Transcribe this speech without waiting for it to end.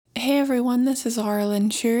Hey everyone, this is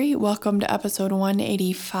Arlen Shuri. Welcome to episode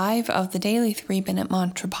 185 of the Daily 3-Minute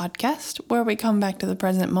Mantra Podcast, where we come back to the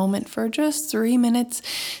present moment for just 3 minutes,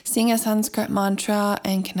 sing a Sanskrit mantra,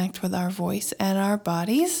 and connect with our voice and our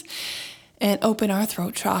bodies, and open our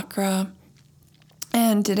throat chakra.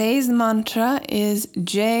 And today's mantra is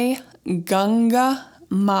Jai Ganga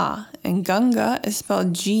Ma, and Ganga is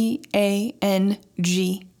spelled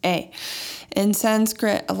Ganga. In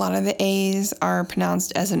Sanskrit, a lot of the A's are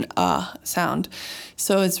pronounced as an sound.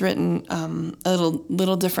 So it's written a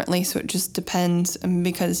little differently. So it just depends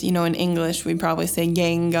because, in English, we'd probably say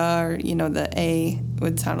Ganga or, the A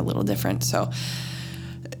would sound a little different. So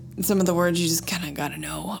some of the words you just kind of got to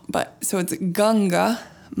know. But so it's Ganga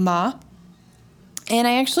Ma. And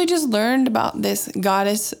I actually just learned about this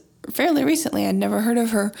goddess fairly recently. I'd never heard of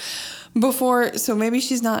her before. So maybe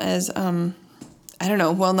she's not as,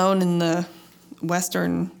 well known in the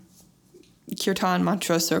Western kirtan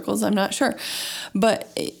mantra circles. I'm not sure. But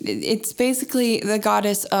it's basically the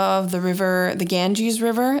goddess of the river, the Ganges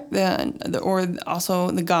River, or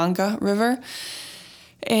also the Ganga River.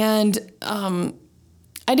 And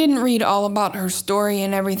I didn't read all about her story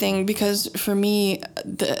and everything because for me,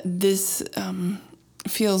 this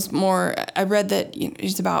feels more, I read that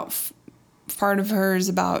it's about, part of her is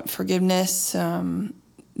about forgiveness.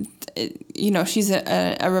 She's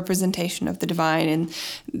a representation of the divine, and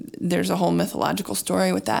there's a whole mythological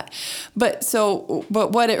story with that. But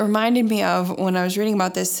what it reminded me of when I was reading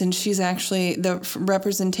about this, since she's actually the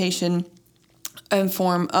representation and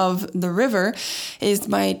form of the river, is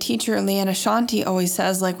my teacher, Leanna Shanti, always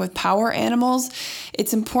says, like with power animals,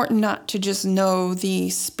 it's important not to just know the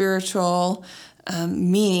spiritual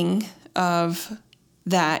meaning of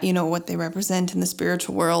that, what they represent in the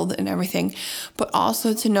spiritual world and everything, but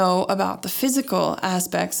also to know about the physical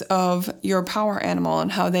aspects of your power animal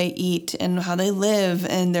and how they eat and how they live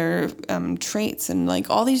and their traits and like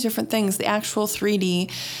all these different things, the actual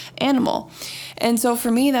 3D animal. And so for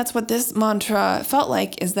me, that's what this mantra felt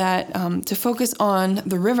like, is that to focus on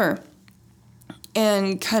the river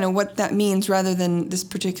and kind of what that means rather than this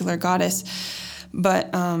particular goddess.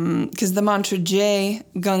 But because the mantra Jai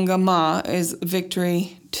Ganga Ma is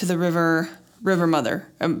victory to the river mother.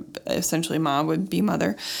 Essentially, Ma would be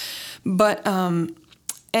mother. But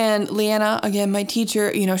and Leanna, again, my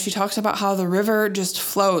teacher, she talks about how the river just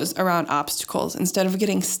flows around obstacles instead of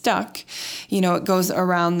getting stuck. It goes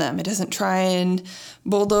around them. It doesn't try and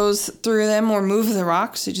bulldoze through them or move the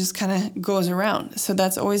rocks. It just kind of goes around. So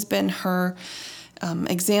that's always been her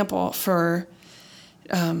example for.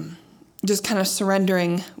 Just kind of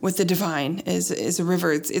surrendering with the divine is a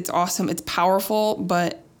river. It's awesome. It's powerful,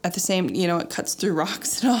 but at the same, it cuts through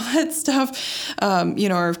rocks and all that stuff,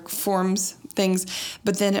 or forms things.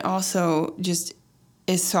 But then it also just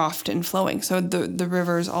is soft and flowing. So the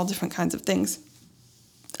river is all different kinds of things.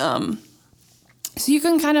 So you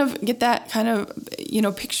can kind of get that kind of,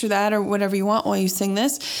 picture that or whatever you want while you sing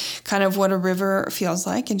this, kind of what a river feels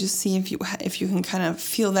like, and just see if you can kind of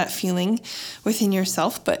feel that feeling within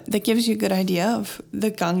yourself. But that gives you a good idea of the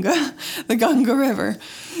Ganga River.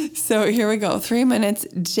 So here we go. 3 minutes.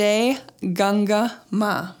 Jai Ganga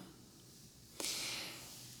Ma.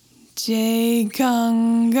 Jai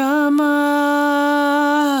Ganga Ma.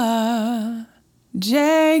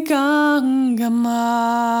 Jai Ganga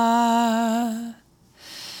Ma.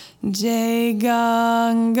 Jai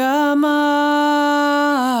Ganga Ma.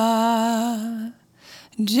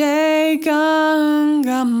 Jai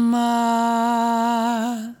Ganga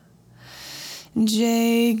Ma.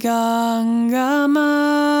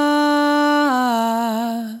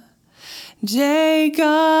 Jai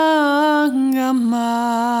Ganga Ma.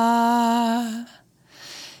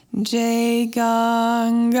 Jai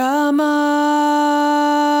Ganga Ma.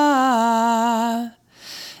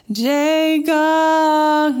 Jai Ganga Ma. Jai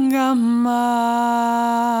Ganga Ma.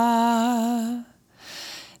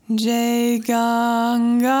 Jai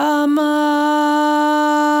Ganga Ma.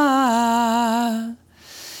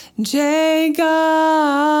 Jai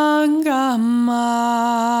Ganga Ma.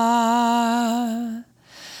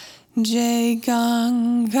 Jai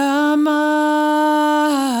Ganga Ma.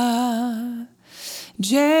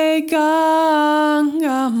 Jai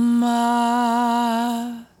Ganga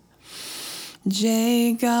Ma.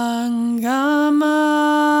 Jai Ganga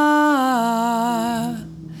Ma.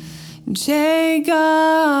 Jai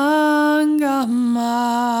Ganga Ma.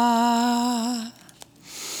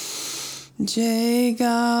 Jai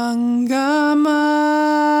Ganga Ma.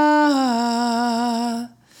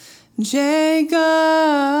 Jai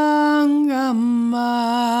Ganga Ma.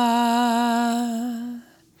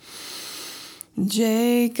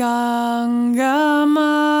 Jai Ganga Ma.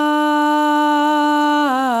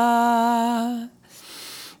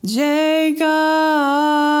 Jai Gangama,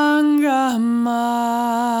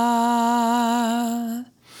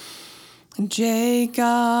 Jai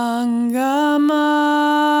Gangama,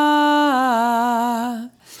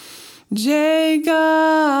 Jai Gangama,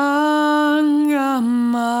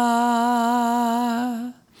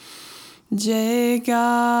 Jai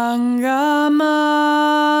Gangama,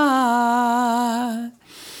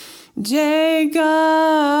 Jai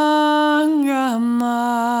Gangama,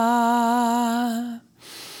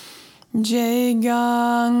 Jai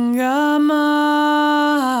Gangama,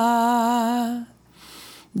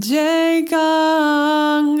 Jai Gangama, Jai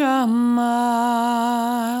Gangama,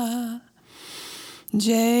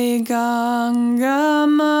 Jai Gangama,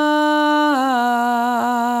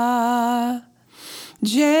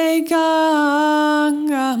 Jai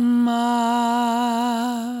Gangama,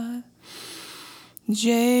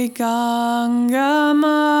 Jai Gangama,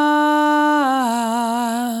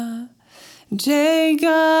 Jai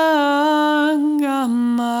Gangama,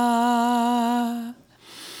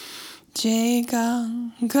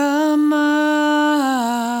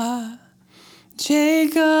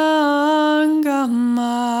 Jai Gangama,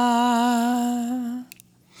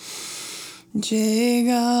 Jai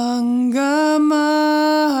Gangama,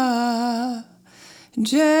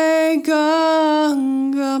 Jai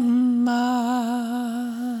Gangama.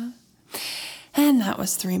 And that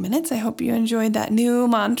was 3 minutes. I hope you enjoyed that new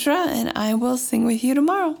mantra, and I will sing with you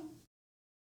tomorrow.